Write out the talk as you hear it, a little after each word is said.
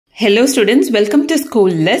Hello students, welcome to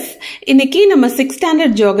Schoolless. இன்னைக்கு நம்ம 6th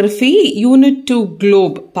standard geography Unit-2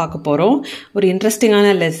 globe பார்க்க போறோம். ஒரு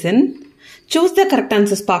இன்ட்ரெஸ்டிங்கான lesson. Choose the correct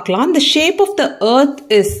answers பார்க்கலாம். The shape of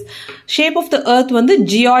the earth வந்து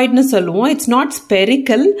geoid னு சொல்லுவோம். It's not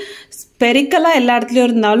spherical. Sphericalா எல்லா இடத்துலயும்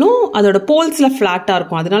இருந்தாலும் அதோட poleஸ்ல flat-ஆ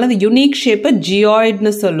இருக்கும். அதனால the unique shape geoid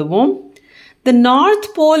னு சொல்லுவோம். The North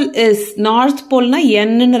Pole na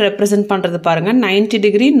N ன்னு represent பண்றது பாருங்க 90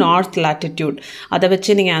 degree north latitude. அத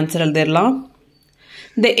வச்சு நீங்க answer எழுதிரலாம்.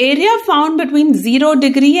 The area found between 0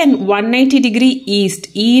 degree and 180 degree east.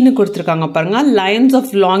 E ன்னு கொடுத்திருக்காங்க பாருங்க. Lines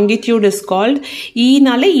of longitude is called. E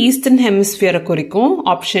நால eastern hemisphere குறிக்கும்.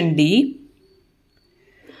 Option D.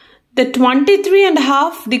 The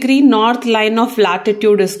 23.5 degree north line of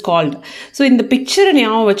latitude is called. So in the picture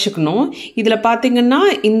ஞாபகம் வச்சுக்கணும். இதுல பாத்தீங்கன்னா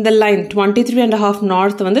இந்த line 23.5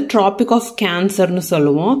 north வந்து Tropic of Cancer னு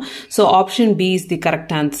சொல்லுவோம். So option B is the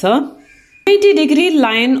correct answer. 180 degree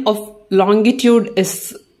line of longitude is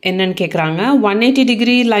என்னன்னு கேக்குறாங்க. 180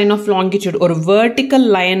 degree line of longitude ஒரு vertical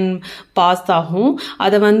line pass ஆகும்.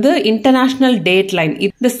 அது வந்து international date line.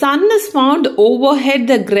 The sun is found overhead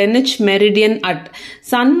the Greenwich meridian at.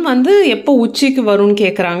 sun வந்து எப்போ உச்சிக்கு வரும்னு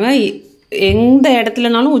கேக்குறாங்க. எந்த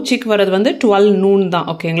இடத்துலனாலும் உச்சிக்கு வர்றது வந்து 12 noon தான்.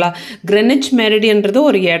 ஓகேங்களா? Greenwich meridianன்றது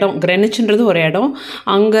ஒரு இடம். Greenwichன்றது ஒரு இடம்.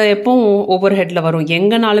 அங்க எப்போ ஓவர்ஹெட்ல வரும்.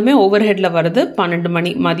 எங்கனாலுமே ஓவர்ஹெட்ல வருது 12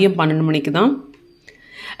 மணி மதியம் 12 மணிக்கு தான்.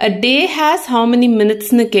 A day has how many minutes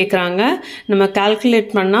னு கேக்குறாங்க. நம்ம calculate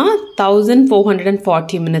பண்ணா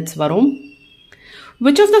 1440 minutes வரும்.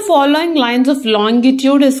 Which of the following lines of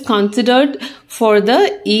longitude is considered for the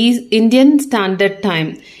Indian Standard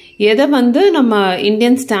Time? எதை வந்து நம்ம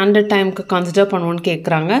Indian Standard Timeக்கு consider பண்ணுவோம்னு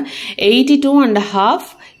கேக்குறாங்க. 82.5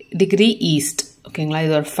 degree east. ஓகேங்களா?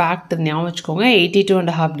 இது ஒரு fact ஞாபகம் வச்சுக்கோங்க.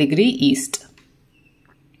 82.5 degree east.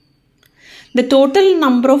 The total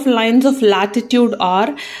number of lines of latitude are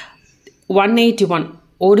 181.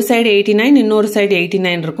 ஒரு side 89, இன்னொரு side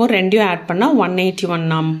 89 இருக்கும். ரெண்டையும் ஆட் பண்ணா 181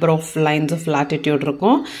 number of lines of latitude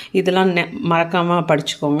இருக்கும். இதெல்லாம் மறக்காம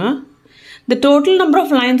படிச்சுக்கோங்க. The total number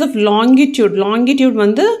of lines of longitude. Longitude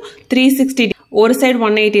வந்து 360. ஒரு side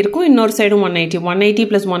 180 இருக்கும், இன்னொரு side 180. 180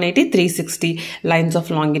 plus 180, 360 lines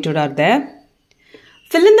of longitude are there.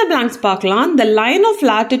 Fill in the blanks பார்க்கலாம். The line of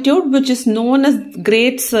latitude which is known as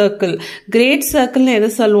great circle. Great circle எது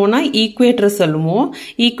சொல்லுவோம்னா equator சொல்லுவோம்.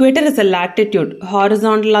 Equator is a latitude.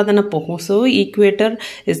 Horizontal தான போகும். So equator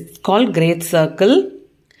is called great circle.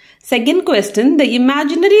 Second question. The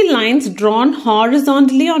imaginary lines drawn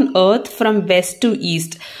horizontally on earth from west to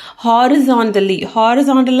east. Horizontally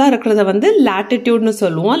இருக்கிறத வந்து latitude னு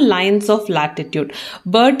சொல்லுவோம். Lines of latitude.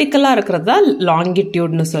 Vertically இருக்கிறத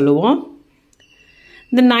longitude னு சொல்லுவோம்.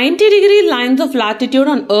 The 90 degree lines of latitude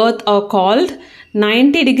on earth are called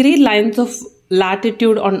 90 degree lines of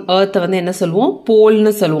latitude on earth வந்து என்ன சொல்லுவோம்? pole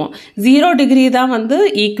னு சொல்லுவோம். 0 degree தான் வந்து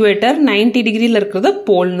equator, 90 degreeல இருக்கிறது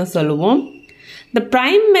pole னு சொல்லுவோம். The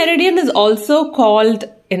prime meridian is also called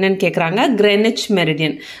என்னன்னு கேக்குறாங்க. Greenwich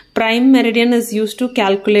meridian. Prime meridian is used to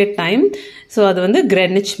calculate time. So அது வந்து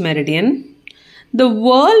Greenwich meridian. The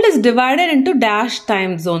world is divided into dash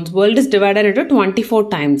time zones. World is divided into 24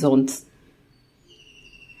 time zones.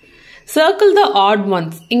 Circle the odd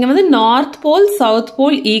ones. இங்க வந்து North Pole, South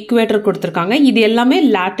Pole, Equator கொடுத்திருக்காங்க. இது எல்லாமே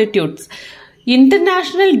latitudes.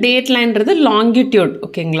 International date lineன்றது longitude.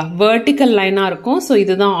 ஓகேங்களா? Vertical lineஆ இருக்கும். So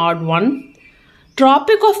இதுதான் odd one.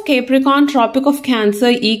 Tropic of Capricorn, Tropic of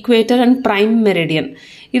Cancer, Equator and Prime Meridian.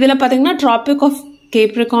 இதுல பாத்தீங்கன்னா Tropic of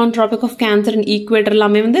Capricorn, Tropic of Cancer and Equator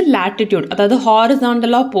எல்லாமே வந்து latitude. அதாவது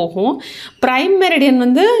horizontally போகும். Prime Meridian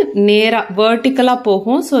வந்து நேரா vertically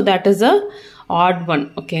போகும். So that is a odd one.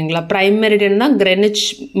 ஓகேங்களா? Prime Meridian தான் Greenwich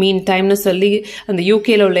mean time னு சொல்லி அந்த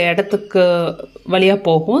UKல உள்ள இடத்துக்கு வழியா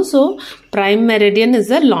போகும். So Prime Meridian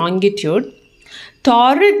is a longitude.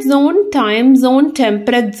 Torrid zone, time zone,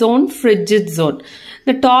 temperate zone, frigid zone.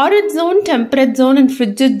 The torrid zone, temperate zone and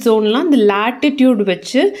frigid zoneலாம் இந்த latitude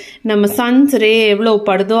வச்சு நம்ம sun's ray எவ்வளவு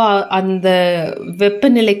படுதோ அந்த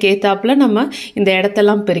வெப்பநிலைக்கு ஏத்தாப்புல நம்ம இந்த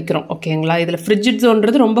இடத்தெல்லாம் பிரிக்கிறோம். ஓகேங்களா? இதுல frigid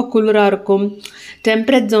zoneன்றது ரொம்ப குளிரா இருக்கும்.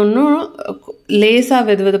 temperate zoneனும் லேசா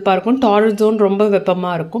வெதுவெதுப்பா இருக்கும். torrid zone ரொம்ப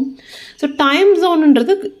வெப்பமா இருக்கும். So time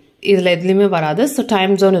zoneன்றது இதுல எதுலயுமே வராது. So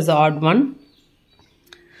time zone is the odd one.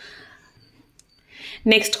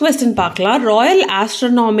 Next question பார்க்கலாம். Royal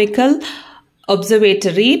Astronomical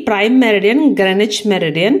Observatory, Prime Meridian, Greenwich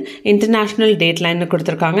Meridian, International Dateline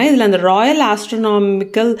கொடுத்திருக்காங்க. இதுல அந்த Royal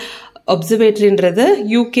Astronomical Observatoryன்றது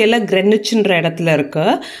UKல Greenwichன்ற இடத்துல இருக்கு.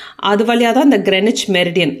 அது வழியா தான் அந்த Greenwich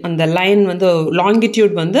Meridian அந்த லைன் வந்து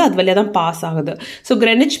longitude வந்து அது வழியா தான் பாஸ் ஆகுது. So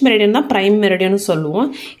Greenwich Meridian தான் Prime Meridian சொல்லுவோம்.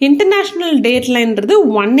 International Dateline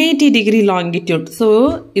 180 degree longitude. So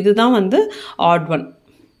இதுதான் வந்து odd one.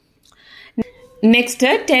 Next,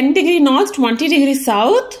 10 degree north, 20 degree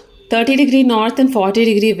south, 30 degree north and 40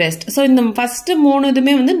 degree west. So, in the first மூணு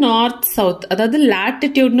இதுமே வந்து north, south, அதாவது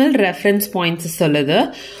latitudinal reference points சொல்லுது.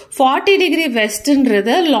 40 degree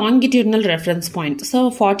westன்றது longitudinal reference point. So,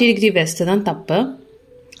 40 degree west தான் தப்பு.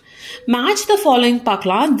 Match the following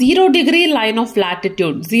பார்க்கலாம். 0 degree line of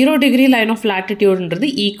latitude. 0 degree line of latitudeன்றது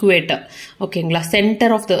equator. ஓகேங்களா, center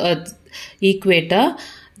of the earth, equator.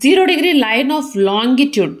 0 degree line of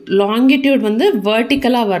longitude. Longitude வந்து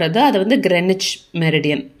verticalா வருது, அது வந்து Greenwich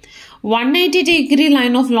meridian. 180 degree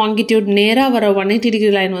line of longitude நேரா வர 180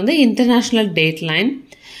 degree line வந்து international date line.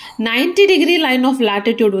 90 degree line of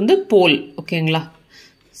latitude வந்து pole. ஓகேங்களா,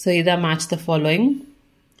 so இதா match the following.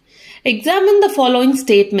 Examine the following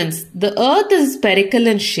statements. The earth is spherical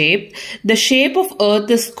in shape. The shape of earth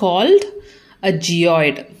is called a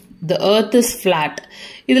geoid. The earth is flat.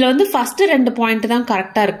 இதுல வந்து first ரெண்டு point தான்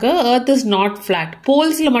கரெக்டா இருக்கு. earth is not flat.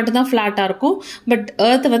 போல்ஸ்ல மட்டும் தான் flat-ஆ இருக்கும். But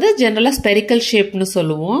earth வந்து ஜெனரலா spherical shapeனு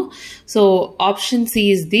சொல்லுவோம். So option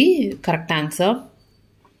C is the correct answer.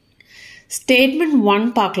 Statement 1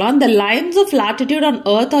 பார்க்கலாம். The lines of latitude on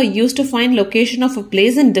earth are used to find location of a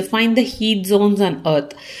place and define the heat zones on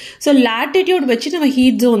earth. So latitude வச்சு நம்ம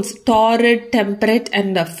heat zones torrid, temperate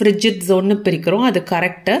and frigid zone பிரிக்கிறோம். அது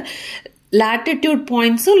correct. latitude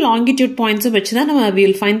points longitude points வச்சு தான் நம்ம we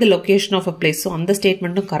will find the location of a place. So அந்த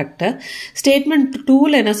ஸ்டேட்மெண்ட்டும் correct. Statement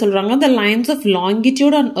 2ல என்ன சொல்றாங்க? The lines of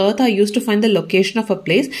longitude on earth are used to find the location of a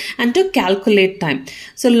place and to calculate time.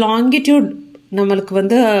 So longitude நம்மளுக்கு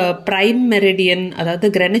வந்து prime meridian, அதாவது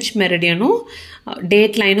Greenwich meridianும்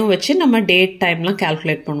date lineும் வச்சு நம்ம date timeலாம்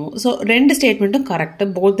calculate பண்ணுவோம். So ரெண்டு ஸ்டேட்மெண்ட்டும் correct.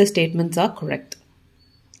 Both the statements are correct.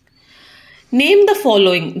 Name the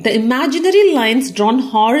following. The imaginary lines drawn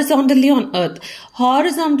horizontally on earth.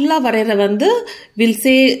 Horizontally வரையற வந்து we'll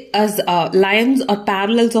say as lines or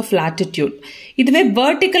parallels of latitude. இதுவே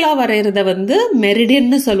vertically வரையறத வந்து meridian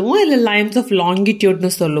சொல்லுவோம், இல்ல lines of longitude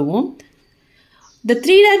சொல்லுவோம். The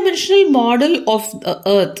three-dimensional model of the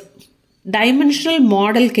earth. Dimensional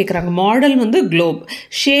model கேக்குறாங்க. Model வந்து globe.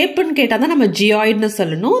 Shapeன்னு கேட்டாதான் நம்ம geoidன்னு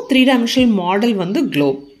சொல்லணும். Three-dimensional model வந்து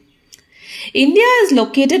globe. India is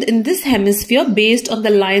located in this hemisphere based on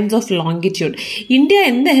the lines of longitude. India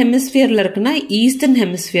எந்த ஹெமிஸ்பியர்ல இருக்குன்னா ஈஸ்டர்ன்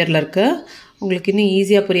ஹெமிஸ்பியர்ல இருக்கு. உங்களுக்கு இன்னும்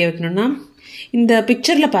ஈஸியா புரிய வைக்கணும்னா இந்த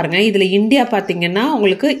பிக்சர்ல பாருங்க. இதுல இந்தியா பாத்தீங்கன்னா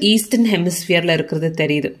உங்களுக்கு ஈஸ்டர்ன் ஹெமிஸ்பியர்ல இருக்கிறது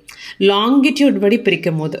தெரியுது. லாங்கிடியூட் படி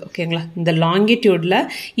பிரிக்கும் போது ஓகேங்களா, இந்த லாங்கிடியூட்ல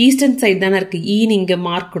ஈஸ்டர்ன் சைடு தானே இருக்கு. இங்க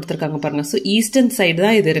மார்க் கொடுத்துருக்காங்க பாருங்க. ஸோ ஈஸ்டர்ன் சைடு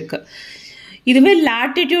தான் இது இருக்கு. இதுவே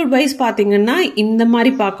latitude வைஸ் பாத்தீங்கன்னா இந்த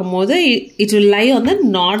மாதிரி பார்க்கும்போது it will lie on the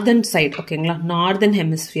northern side. ஓகேங்களா, நார்தன்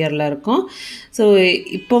ஹெமிஸ்பியர்ல இருக்கும். ஸோ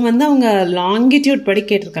இப்போ வந்து அவங்க லாங்கிடியூட் படி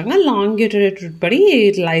கேட்டிருக்காங்க. லாங்கிடியூட் படி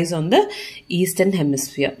it lies on the eastern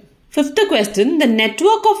hemisphere. Fifth question. The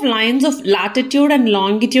network of lines of latitude and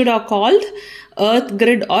longitude are called earth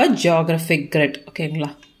grid or geographic grid. ஓகேங்களா,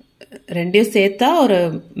 ரெண்டையும் சேர்த்தா ஒரு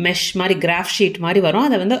மெஷ் மாதிரி கிராஃப் ஷீட் மாதிரி வரும்.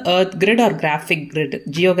 அதை வந்து earth grid or graphic grid,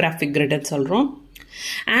 geographic grid சொல்றோம்.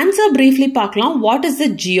 ஆன்சர் briefly பார்க்கலாம். What is the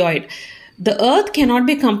geoid? The earth cannot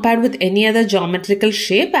be compared with any other geometrical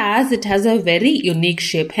shape as it has a very unique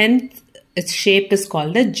shape. Hence its shape is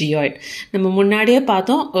called a geoid. நம்ம முன்னாடியே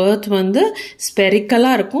பார்த்தோம் earth வந்து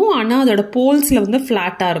ஸ்பெரிக்கலா இருக்கும், ஆனா அதோட போல்ஸ்ல வந்து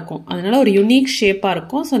பிளாட்டா இருக்கும். அதனால ஒரு யூனிக் ஷேப்பா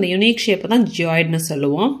இருக்கும். ஸோ அந்த யூனிக் ஷேப்பை தான் ஜியாய்ட்னு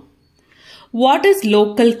சொல்லுவோம். What is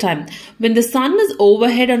local time? When the sun is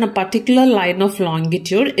overhead on a particular line of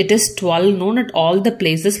longitude, it is 12 noon at all the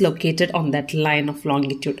places located on that line of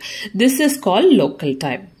longitude. This is called local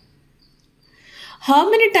time. How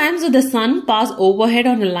many times will the sun pass overhead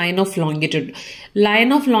on a line of longitude?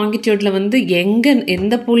 Line of longitude la வந்து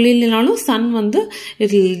எந்த புள்ளியிலனாலும் sun வந்து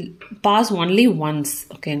it will pass only once.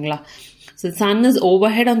 ஓகேங்களா, so the sun is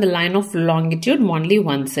overhead on the line of longitude only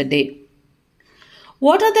once a day.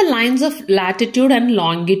 What are the lines of latitude and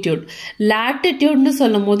longitude? Latitude னு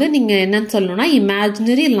சொல்லும்போது நீங்க என்னன்னு சொல்லணும்னா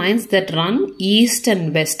imaginary lines that run east and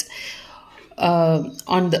west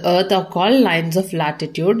on the earth are called lines of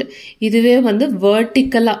latitude. இதுவே வந்து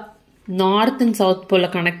vertically north and south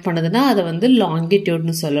போல connect பண்ணுதுன்னா அதை வந்து longitude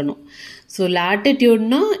னு சொல்லணும். So latitude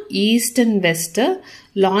னா east and west,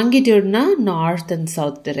 longitude னா north and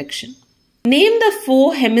south direction. Name the 4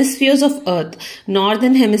 hemispheres of earth.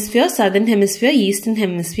 Northern hemisphere, southern hemisphere, eastern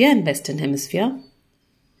hemisphere and western hemisphere.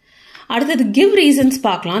 அடுத்தது give reasons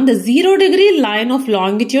பார்க்கலாம். The 0 degree line of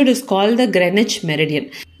longitude is called the Greenwich meridian.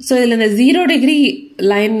 So இதுல இந்த 0 degree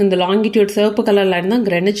line, இந்த longitude சிவப்பு colour line தான்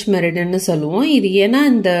Greenwich meridian சொல்லுவோம். இது ஏன்னா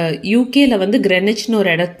இந்த UKல வந்து Greenwichனு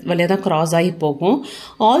ஒரு வழியா தான் கிராஸ் ஆகி போகும்.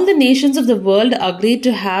 All the nations of the world agreed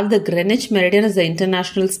to have the Greenwich meridian as the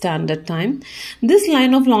international standard time. This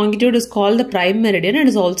line of longitude is called the prime meridian and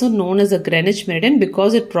is also known as the Greenwich meridian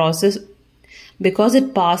because it because it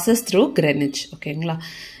passes through Greenwich. ஓகேங்களா,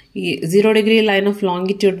 0 degree line of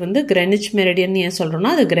longitude வந்து Greenwich meridian ஏன்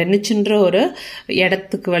சொல்றோம்னா அது Greenwichன்ற ஒரு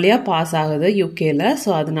இடத்துக்கு வழியா pass ஆகுது யூகேல.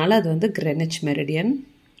 ஸோ அதனால அது வந்து Greenwich meridian.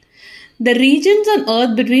 The regions on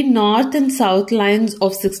Earth between north and south lines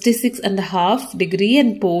of 66.5 degree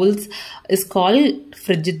and poles is called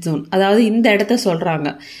frigid zone. அதாவது இந்த இடத்த சொல்றாங்க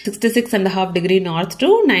 66.5 degree north to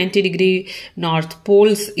 90 degree north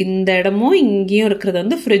poles. இந்த இடமும் இங்கேயும் இருக்கிறது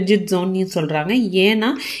வந்து frigid zone சொல்றாங்க.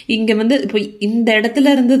 ஏன்னா இங்க வந்து இப்போ இந்த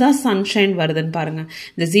இடத்துல இருந்து தான் சன்ஷைன் வருதுன்னு பாருங்க.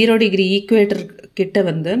 இந்த 0 degree ஈக்குவேட்டர் கிட்ட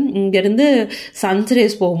வந்து இங்க இருந்து சன்ஸ்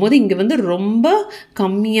ரேஸ் போகும்போது இங்க வந்து ரொம்ப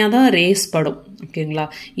கம்மியா தான் ரேஸ் படும். ஓகேங்களா,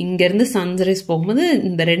 இங்க இருந்து சன்ரைஸ் போகும்போது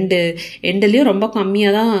இந்த ரெண்டு எண்ட்லயும் ரொம்ப கம்மியா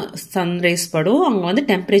தான் சன்ரைஸ் படும். அங்க வந்து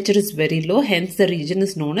temperature is very low, hence the region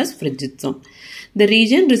is known as frigid zone. The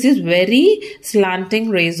region receives very slanting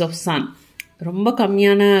rays of sun. ரொம்ப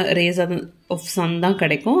கம்மியான ரேஸ் ஆஃப் சன் தான்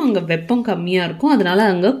கிடைக்கும். அங்க வெப்பம் கம்மியா இருக்கும், அதனால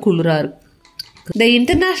அங்க குளிரா இருக்கும். The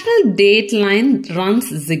international date line runs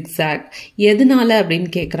zigzag. எதனால அப்படின்னு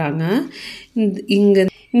கேக்குறாங்க. இங்க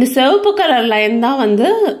இந்த சிவப்பு கலர் லைன் தான் வந்து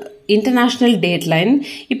இன்டர்நேஷனல் டேட் லைன்.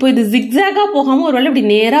 இப்போ இது ஜிக்ஸாகா போகாம ஒருவேளை இப்படி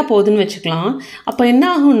நேரா போகுதுன்னு வச்சுக்கலாம். அப்போ என்ன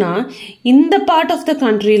ஆகும்னா இந்த பார்ட் ஆஃப் த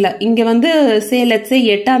கண்ட்ரியில இங்க வந்து லெட்ஸ் சே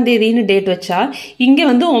 8ஆம் தேதின்னு டேட் வச்சா இங்க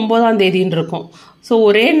வந்து 9ஆம் தேதின்னு இருக்கும். ஸோ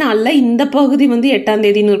ஒரே நாளில் இந்த பகுதி வந்து 8ஆம்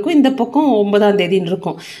தேதின்னு இருக்கும், இந்த பக்கம் 9ஆம் தேதின்னு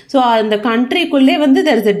இருக்கும். ஸோ அந்த கண்ட்ரிக்குள்ளே வந்து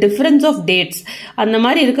there is a difference of dates. அந்த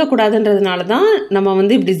மாதிரி இருக்கக்கூடாதுன்றதுனால தான் நம்ம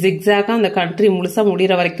வந்து இப்படி ஜிக்ஸாகா அந்த கண்ட்ரி முழுசா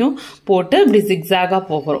முடிகிற வரைக்கும் போட்டு இப்படி ஜிக்ஸாகா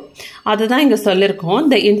போகிறோம். அதுதான் இங்கே சொல்லியிருக்கோம்.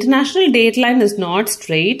 The international date line is not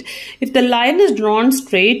straight. If the line is drawn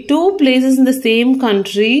straight, two places in the same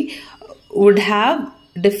country would have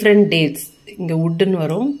different dates. இங்கே woodன்னு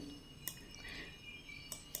வரும்.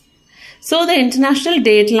 So the international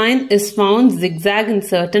date line is found zigzag in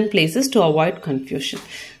certain places to avoid confusion.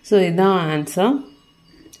 So இதான் answer.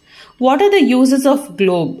 What are the uses of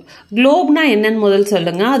globe? Globe-na என்னன்னு முதல்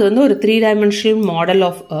சொல்லுங்க. அது வந்து ஒரு 3-dimensional model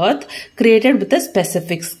of Earth created with a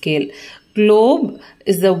specific scale. Globe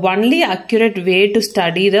is the only accurate way to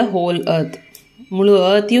study the whole Earth. முழு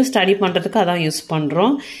ஏர்த்தையும் study பண்ணுறதுக்கு அதான் யூஸ்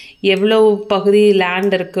பண்ணுறோம். எவ்வளோ பகுதி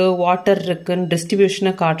லேண்ட் இருக்குது, வாட்டர் இருக்குன்னு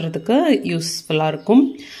டிஸ்ட்ரிபியூஷனை காட்டுறதுக்கு யூஸ்ஃபுல்லாக இருக்கும்.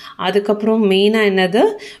 அதுக்கப்புறம் மெயினாக என்னது,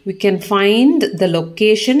 we can find the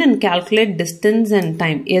location and calculate distance and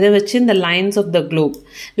time. எதை வச்சு இந்த lines of the globe,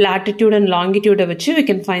 latitude and longitude வச்சு we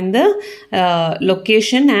can find the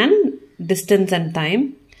location and distance and time.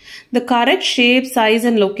 The correct shape, size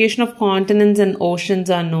and location of continents and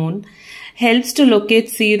oceans are known. Helps to locate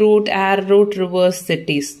sea route, air route, rivers,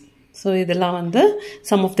 cities. So இதெல்லாம் வந்து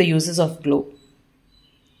some of the uses of globe.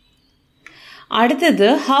 அடுத்தது,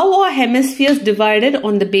 how are hemispheres divided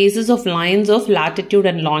on the basis of lines of latitude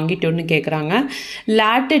and longitude னு கேக்குறாங்க.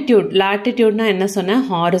 latitudeனா என்ன சொன்ன,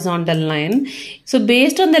 horizontal line. So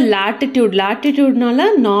based on the latitudeனால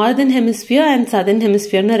northern hemisphere and southern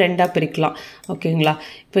hemisphere னு ரெண்டா பிரிக்கலாம். ஓகேங்களா,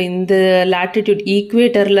 இப்போ இந்த latitude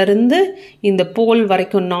ஈக்குவேட்டர்ல இருந்து இந்த போல்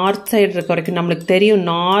வரைக்கும் நார்த் சைடு இருக்க வரைக்கும் நம்மளுக்கு தெரியும்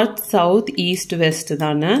நார்த், சவுத், ஈஸ்ட், வெஸ்ட்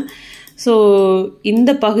தானே. ஸோ இந்த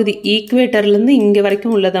பகுதி ஈக்குவேட்டர்லேருந்து இங்கே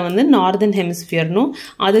வரைக்கும் உள்ளதை வந்து நார்தர்ன் ஹெமிஸ்பியர்னும்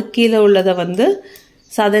அதுக்கு கீழே உள்ளதை வந்து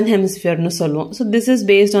சதர்ன் ஹெமிஸ்பியர்னு சொல்லுவோம். So this is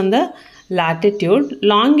based on the latitude.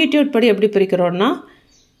 Longitude படி எப்படி பிரிக்கிறோம்னா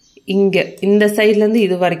இங்கே இந்த சைட்லேருந்து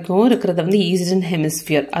இது வரைக்கும் இருக்கிறத வந்து ஈஸ்டர்ன்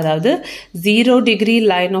ஹெமிஸ்பியர், அதாவது 0 degree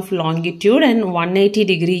line of longitude and 180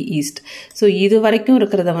 degree east. So இது வரைக்கும்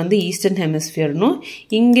இருக்கிறத வந்து ஈஸ்டர்ன் ஹெமிஸ்பியர்னும்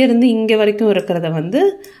இங்கேருந்து இங்கே வரைக்கும் இருக்கிறத வந்து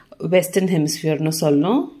வெஸ்டர்ன் ஹெமிஸ்பியர்னு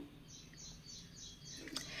சொல்லணும்.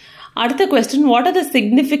 அடுத்த question, what are the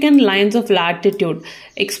significant lines of latitude?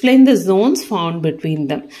 Explain the zones found between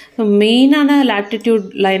them. So மெயினான latitude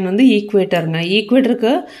line வந்து ஈக்குவேட்டருங்க.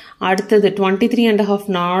 ஈக்குவேட்டருக்கு அடுத்தது 23.5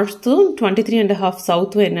 நார்த்தும் 23.5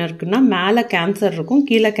 சவுத்தும் என்ன இருக்குன்னா மேலே கேன்சர் இருக்கும்,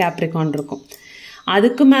 கீழே கேப்ரிகான் இருக்கும்.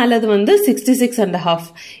 அதுக்கு மேலது வந்து 66.5.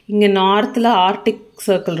 இங்கே நார்த்தில் ஆர்டிக்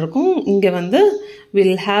சர்க்கிள் இருக்கும், இங்கே வந்து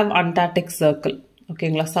வில் ஹாவ் அண்டார்டிக் சர்க்கிள்.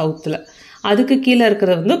 ஓகேங்களா, சவுத்தில். அதுக்கு கீழே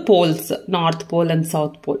இருக்கிறது வந்து poles, north pole and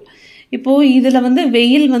south pole. இப்போது இதில் வந்து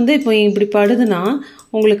வெயில் வந்து இப்போ இப்படி படுதுன்னா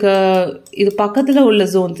உங்களுக்கு இது பக்கத்தில் உள்ள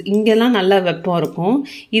ஜோன்ஸ் இங்கெல்லாம் நல்லா வெப்பம் இருக்கும்,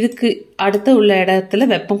 இதுக்கு அடுத்த உள்ள இடத்துல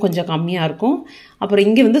வெப்பம் கொஞ்சம் கம்மியாக இருக்கும், அப்புறம்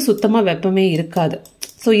இங்கே வந்து சுத்தமாக வெப்பமே இருக்காது.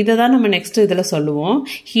 ஸோ இதை தான் நம்ம நெக்ஸ்ட் இதில் சொல்லுவோம்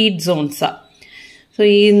ஹீட் ஜோன்ஸாக. ஸோ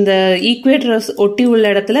இந்த ஈக்குவேட்டர்ஸ் ஒட்டி உள்ள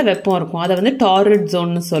இடத்துல வெப்பம் இருக்கும், அதை வந்து டாரிட்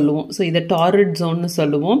ஜோன்னு சொல்லுவோம். ஸோ இதை டாரிட் ஜோன்னு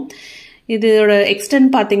சொல்லுவோம். இதோட எக்ஸ்டென்ட்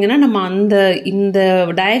பார்த்தீங்கன்னா நம்ம இந்த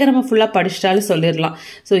டயக்ராமை ஃபுல்லாக படிச்சிட்டாலும் சொல்லிடலாம்.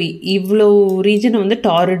 ஸோ இவ்வளோ ரீஜனை வந்து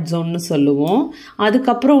டாரிட் ஜோன்னு சொல்லுவோம்.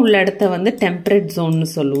 அதுக்கப்புறம் உள்ள இடத்த வந்து டெம்பரேட் ஜோன்னு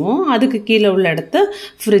சொல்லுவோம். அதுக்கு கீழே உள்ள இடத்த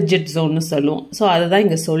ஃப்ரிஜிட் ஜோன்னு சொல்லுவோம். ஸோ அதுதான்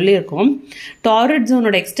இங்கே சொல்லியிருக்கோம். டாரிட்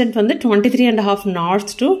ஜோனோட எக்ஸ்டென்ட் வந்து 23.5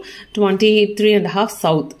 நார்த் டு 23.5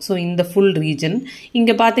 சவுத். ஸோ இந்த ஃபுல் ரீஜன்.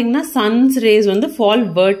 இங்கே பார்த்தீங்கன்னா சன்ஸ் ரேஸ் வந்து fall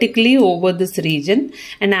vertically over this region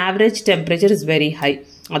and average temperature is very high.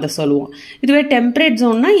 அதை சொல்லுவோம். இதுவே டெம்பரேட்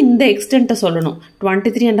ஜோன்னா இந்த எக்ஸ்டென்ட்டை சொல்லணும்.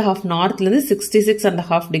 23.5 நார்த்லேருந்து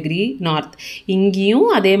 66.5 டிகிரி நார்த். இங்கேயும்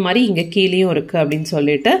அதே மாதிரி இங்கே கீழேயும் இருக்குது அப்படின்னு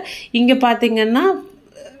சொல்லிட்டு இங்கே பார்த்தீங்கன்னா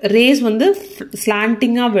ரேஸ் வந்து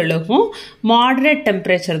ஸ்லாண்டிங்காக விழுகும். மாடரேட்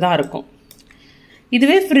டெம்பரேச்சர் தான் இருக்கும்.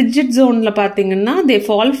 இதுவே ஃப்ரிஜிட் ஜோனில் பார்த்தீங்கன்னா தே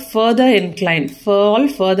ஃபால் ஃபர்தர்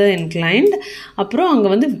இன்க்ளைன்ட். அப்புறம் அங்கே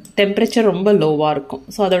வந்து டெம்பரேச்சர் ரொம்ப லோவாக இருக்கும்.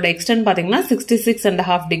 ஸோ அதோட எக்ஸ்டென்ட் பார்த்தீங்கன்னா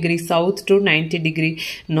 66.5 degree south to 90 degree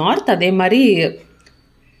north. அதே மாதிரி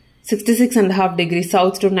 66.5 degree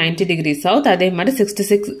south to 90 degree south. அதே மாதிரி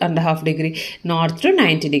 66.5 degree north to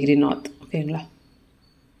 90 degree north. ஓகேங்களா?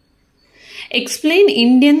 Explain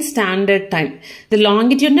Indian Standard Time. The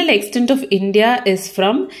longitudinal extent of India is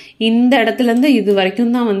from இந்த இடத்துலேருந்து இது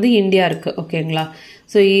வரைக்கும் தான் வந்து இந்தியா இருக்குது. ஓகேங்களா?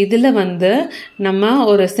 ஸோ இதில் வந்து நம்ம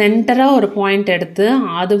ஒரு சென்டராக ஒரு பாயிண்ட் எடுத்து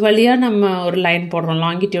அது வழியாக நம்ம ஒரு லைன் போடுறோம்,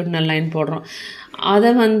 லாங்கிடியூட்னல் லைன் போடுறோம்.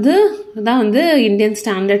 அதை வந்து தான் வந்து இந்தியன்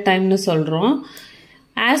ஸ்டாண்டர்ட் டைம்னு சொல்கிறோம்.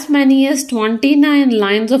 As many as 29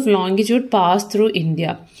 lines of longitude pass through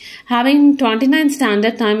India. Having 29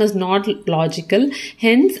 standard time is not logical,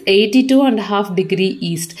 hence 82.5 degree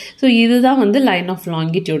east. So இதுதான் வந்து line of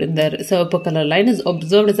longitude. இந்த சிவப்பு colour line is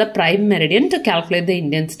observed as a prime meridian to calculate the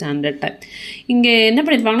Indian standard time. இங்கே என்ன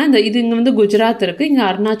பண்ணியிருப்பாங்கன்னா இது இங்கே வந்து குஜராத் இருக்குது, இங்கே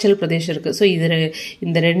அருணாச்சல் பிரதேஷ் இருக்குது. ஸோ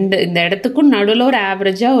இந்த இடத்துக்கும் நடுவில் ஒரு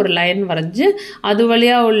ஆவரேஜாக ஒரு லைன் வரைஞ்சி அது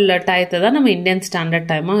வழியாக உள்ள டயத்தை தான் நம்ம இந்தியன் ஸ்டாண்டர்ட்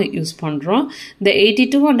டைமாக யூஸ் பண்ணுறோம். The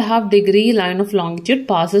 82.5 degree line of longitude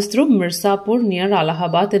passes through Mirzapur near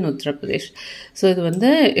Allahabad in Uttar Pradesh. So இது வந்து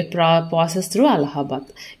passes through Allahabad.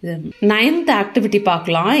 இது 9th ஆக்டிவிட்டி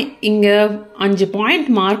பார்க்கலாம். இங்கே 5 பாயிண்ட்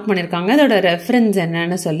மார்க் பண்ணியிருக்காங்க. அதோட ரெஃபரன்ஸ்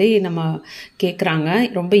என்னன்னு சொல்லி நம்ம கேட்குறாங்க.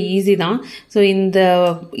 ரொம்ப ஈஸி தான். ஸோ இந்த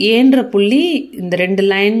ஏன்ற புள்ளி இந்த 2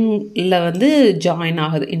 லைனில் வந்து ஜாயின்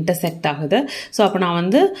ஆகுது, இன்டர்செக்ட் ஆகுது. ஸோ அப்போ நான்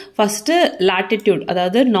வந்து ஃபஸ்ட்டு லாட்டிடியூட்,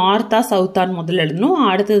 அதாவது நார்த்தா சவுத்தான்னு முதல்ல எழுதணும்.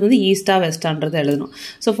 அடுத்தது வந்து ஈஸ்டா வெஸ்டான்றது எழுதணும்.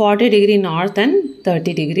 So 40 degree north and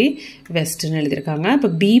 30 degree வெஸ்ட்னு எழுதியிருக்காங்க. இப்போ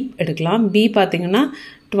பி எடுக்கலாம். பி பார்த்தீங்கன்னா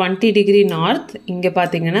 20 டிகிரி நார்த், இங்கே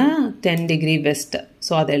பார்த்தீங்கன்னா 10 டிகிரி வெஸ்ட்.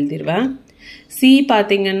 ஸோ அதை எழுதிடுவேன். சி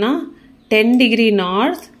பார்த்தீங்கன்னா 10 degree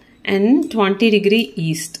north and 20 degree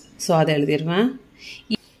east. So அதை எழுதிடுவேன்.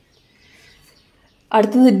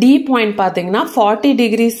 அடுத்தது டி பாயிண்ட் பார்த்தீங்கன்னா 40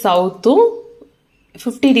 டிகிரி சவுத்தும்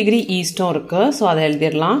 50 டிகிரி ஈஸ்டும் இருக்குது. ஸோ அதை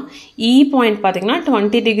எழுதிடலாம். இ பாயிண்ட் பார்த்தீங்கன்னா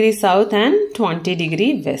 20 degree south and 20 degree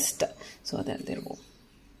west. So அதை எழுதிடுவோம்.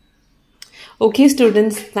 ஓகே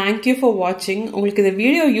ஸ்டூடெண்ட்ஸ், தேங்க்யூ ஃபார் வாட்சிங். உங்களுக்கு இந்த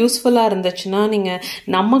வீடியோ யூஸ்ஃபுல்லாக இருந்துச்சுன்னா நீங்கள்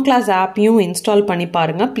நம்ம கிளாஸ் ஆப்பையும் இன்ஸ்டால் பண்ணி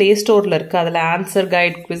பாருங்கள். ப்ளே ஸ்டோரில் இருக்குது. அதில் ஆன்சர்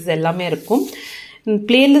கைட், குவிஸ் எல்லாமே இருக்கும்.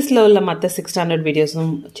 பிளேலிஸ்ட்டில் உள்ள மற்ற 6 ஸ்டாண்டர்ட்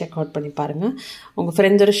வீடியோஸும் செக் அவுட் பண்ணி பாருங்கள். உங்கள்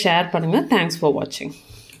ஃப்ரெண்ட்ஸோட ஷேர் பண்ணுங்கள். தேங்க்ஸ் ஃபார் வாட்சிங்.